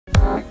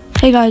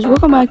Hey guys,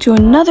 welcome back to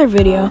another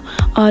video.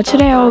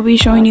 Today I will be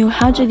showing you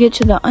how to get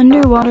to the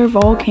underwater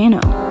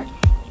volcano.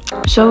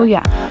 So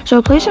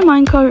place a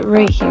minecart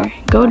right here.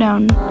 Go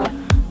down.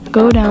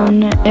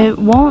 It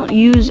won't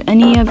use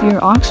any of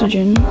your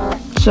oxygen,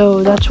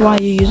 so that's why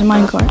you use a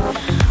minecart.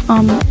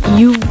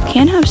 You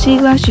can have sea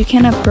glass, you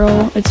can have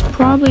pearl. It's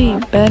probably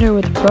better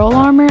with pearl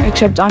armor,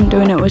 except I'm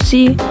doing it with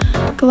sea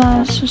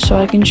glass, so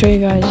I can show you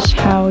guys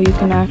how you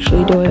can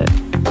actually do it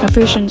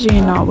efficiency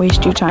and not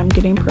waste your time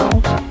getting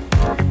pearls.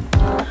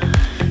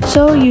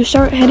 So you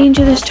start heading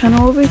to this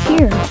tunnel over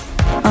here.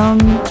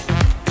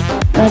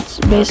 That's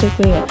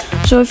basically it.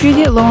 So if you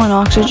get low on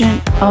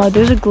oxygen,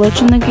 there's a glitch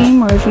in the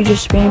game where if you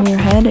just spam your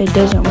head, it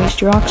doesn't waste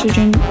your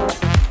oxygen.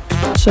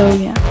 So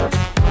yeah.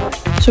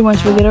 So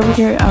once we get over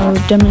here, I'll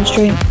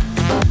demonstrate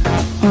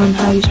on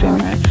how you spam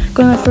your head.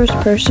 Go in the first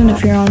person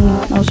if you're on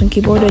mouse and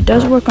keyboard. It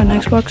does work on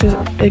Xbox,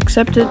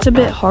 except it's a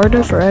bit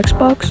harder for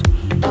Xbox.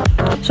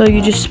 So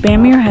you just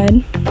spam your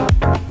head,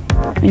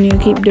 and you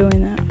keep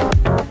doing that.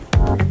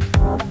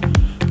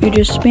 You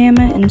just spam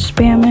it and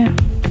spam it.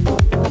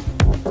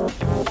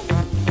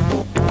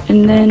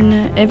 And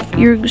then if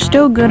you're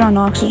still good on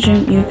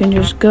oxygen, you can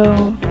just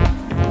go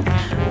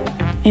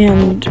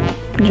and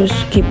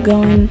just keep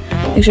going.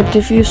 Except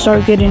if you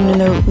start getting in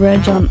the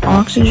reds on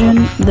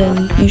oxygen,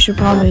 then you should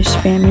probably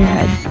spam your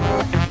head.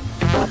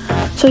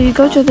 So you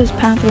go to this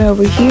pathway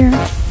over here,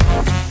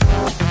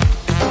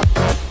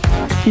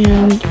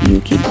 and you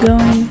keep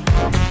going.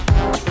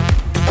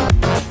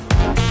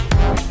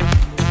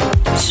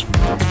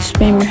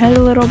 Spam your head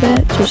a little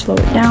bit to slow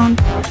it down.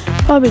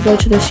 Probably go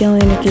to the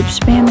ceiling and keep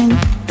spamming.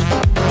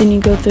 Then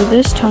you go through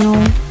this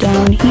tunnel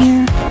down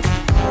here.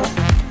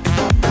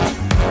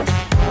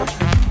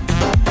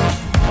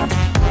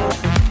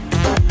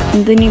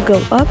 And then you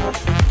go up.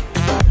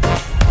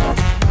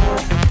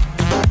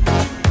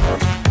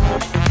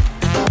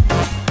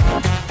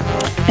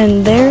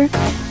 And there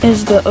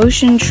is the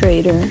ocean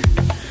trader.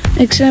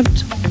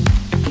 Except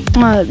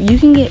you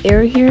can get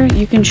air here.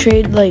 You can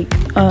trade like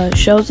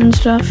shells and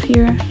stuff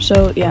here.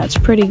 So yeah, it's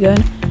pretty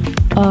good.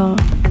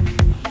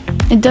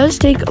 It does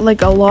take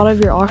like a lot of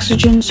your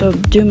oxygen, so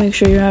do make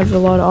sure you have a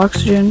lot of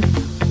oxygen.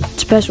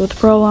 It's best with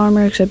pearl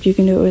armor, except you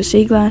can do it with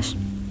sea glass.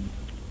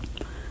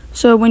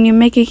 So when you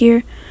make it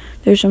here,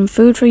 there's some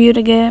food for you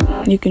to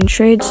get. You can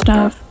trade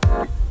stuff.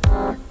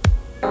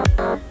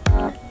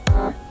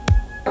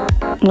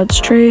 Let's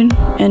trade,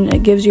 and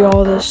it gives you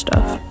all this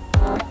stuff.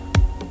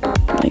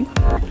 Like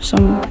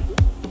some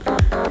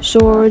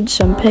swords,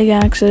 some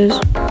pickaxes,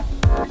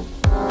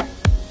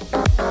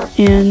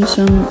 and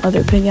some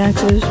other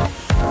pickaxes.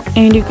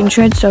 And you can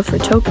trade stuff for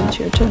tokens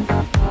here too.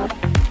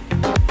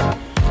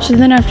 So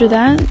then after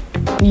that,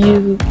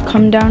 you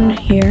come down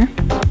here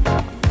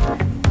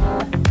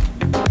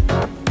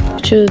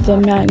to the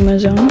magma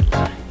zone.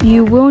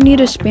 You will need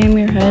to spam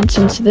your head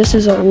since this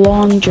is a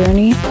long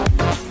journey.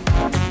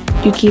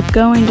 You keep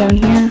going down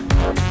here.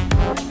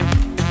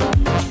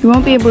 You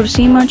won't be able to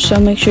see much, so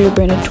make sure you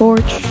bring a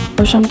torch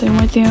or something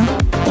with you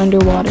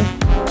underwater.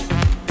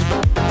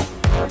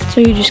 So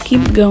you just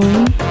keep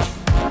going.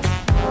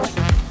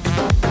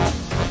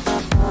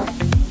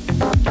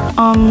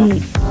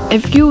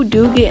 If you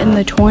do get in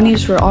the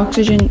 20s for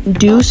oxygen,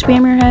 do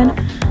spam your head.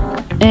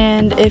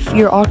 And if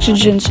your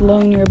oxygen's low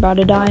and you're about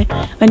to die,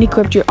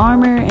 unequip your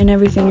armor and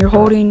everything you're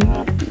holding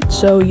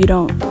so you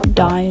don't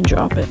die and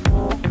drop it.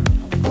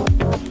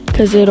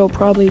 Because it'll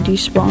probably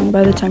despawn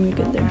by the time you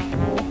get there.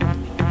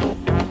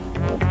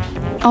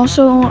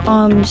 Also,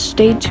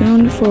 stay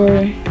tuned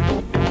for,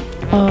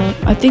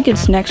 I think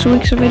it's next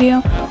week's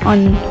video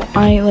on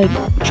I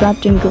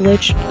trapped and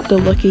glitched the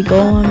lucky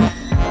golem.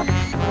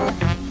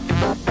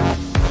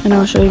 And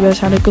I'll show you guys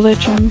how to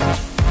glitch him.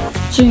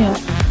 So yeah,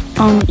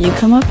 you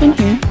come up in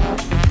here.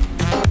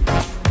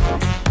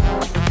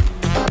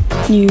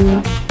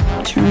 You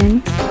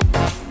turn.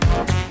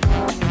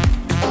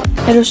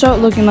 It'll start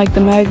looking like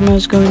the magma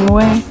is going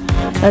away.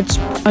 That's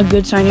a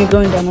good sign you're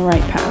going down the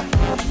right path.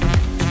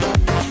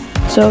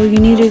 So you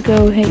need to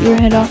go hit your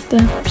head off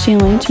the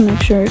ceiling to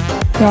make sure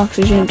your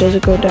oxygen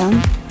doesn't go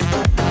down.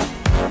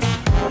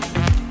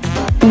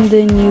 And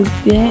then you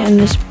get in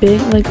this big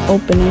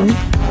opening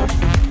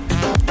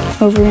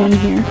over in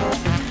here.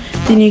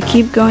 Then you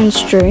keep going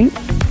straight.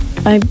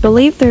 I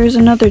believe there is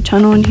another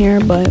tunnel in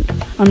here, but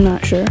I'm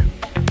not sure.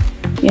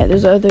 Yeah,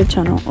 there's another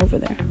tunnel over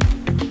there.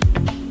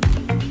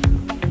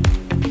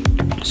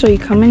 So you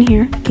come in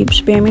here, keep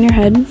spamming your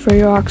head for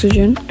your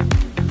oxygen.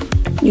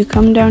 You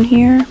come down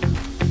here.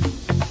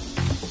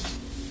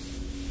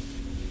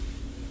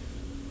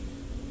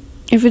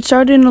 If it's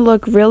starting to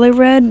look really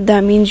red,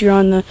 that means you're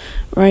on the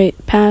right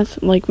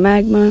path, like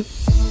magma.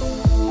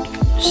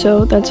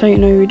 So that's how you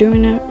know you're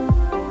doing it.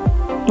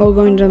 While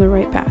going down the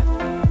right path.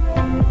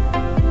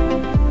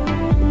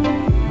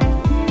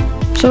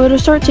 So it'll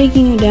start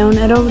taking you down.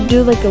 It'll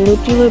do like a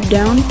loop-de-loop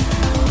down.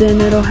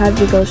 Then it'll have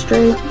you go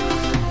straight.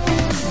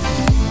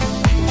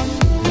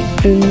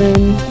 And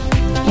then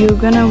you're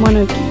gonna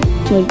wanna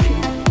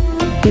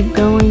keep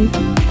going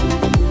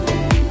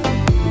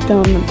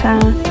down the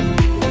path.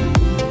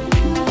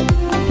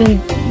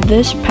 Then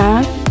this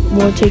path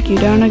will take you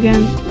down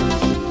again.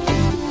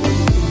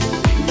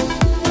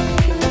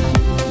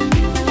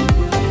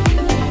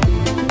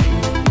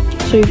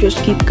 So you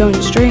just keep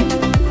going straight.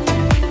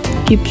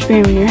 Keep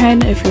spamming your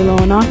head if you're low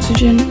on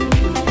oxygen.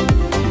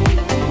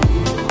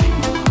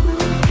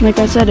 Like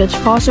I said, it's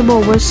possible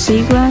with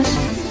sea glass,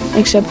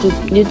 except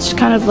it's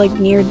kind of like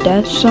near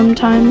death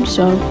sometimes,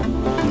 so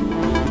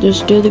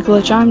just do the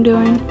glitch I'm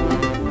doing,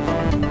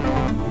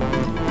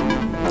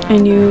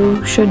 and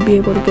you should be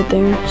able to get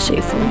there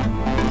safely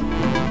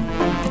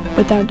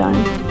without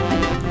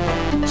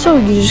dying. So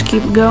you just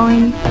keep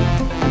going.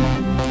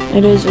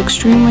 It is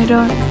extremely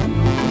dark.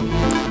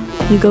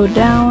 You go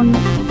down.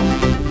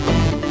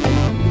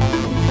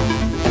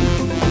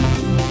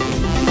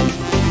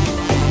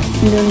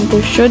 And then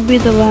there should be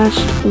the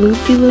last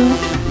loop-de-loop.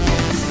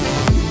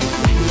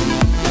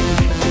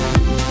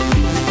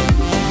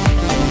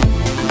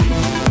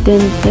 Then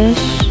this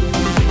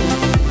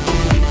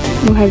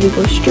will have you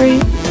go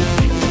straight.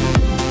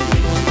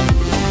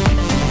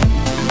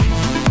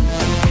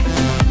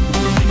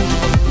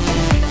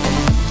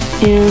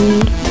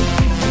 And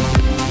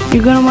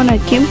you're gonna wanna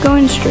keep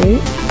going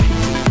straight.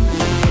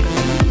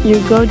 You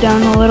go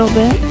down a little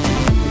bit.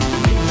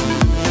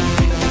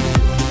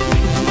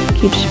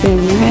 Keep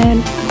spamming your head.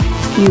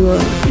 If you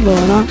are low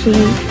on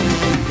oxygen,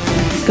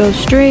 go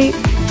straight.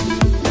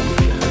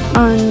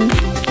 And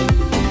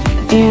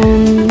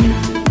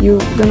you're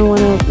gonna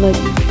wanna like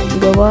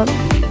go up.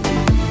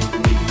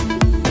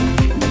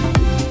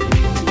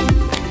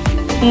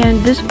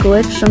 And this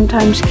glitch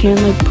sometimes can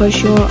like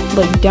push you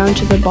like down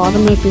to the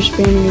bottom if you're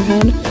spamming your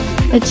head.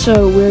 It's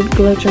a weird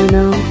glitch, I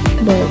know,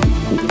 but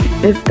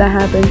if that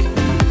happens,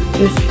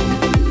 just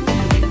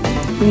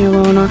when you're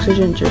low on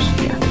oxygen, just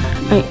yeah.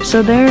 Alright,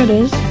 so there it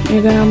is.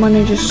 You're gonna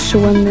wanna just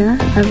swim there.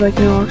 I have like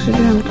no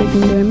oxygen, I'm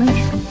taking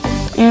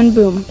damage. And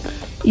boom.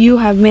 You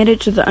have made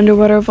it to the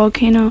underwater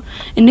volcano.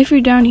 And if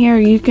you're down here,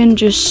 you can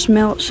just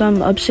smelt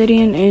some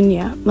obsidian, and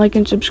yeah, like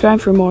and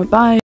subscribe for more. Bye.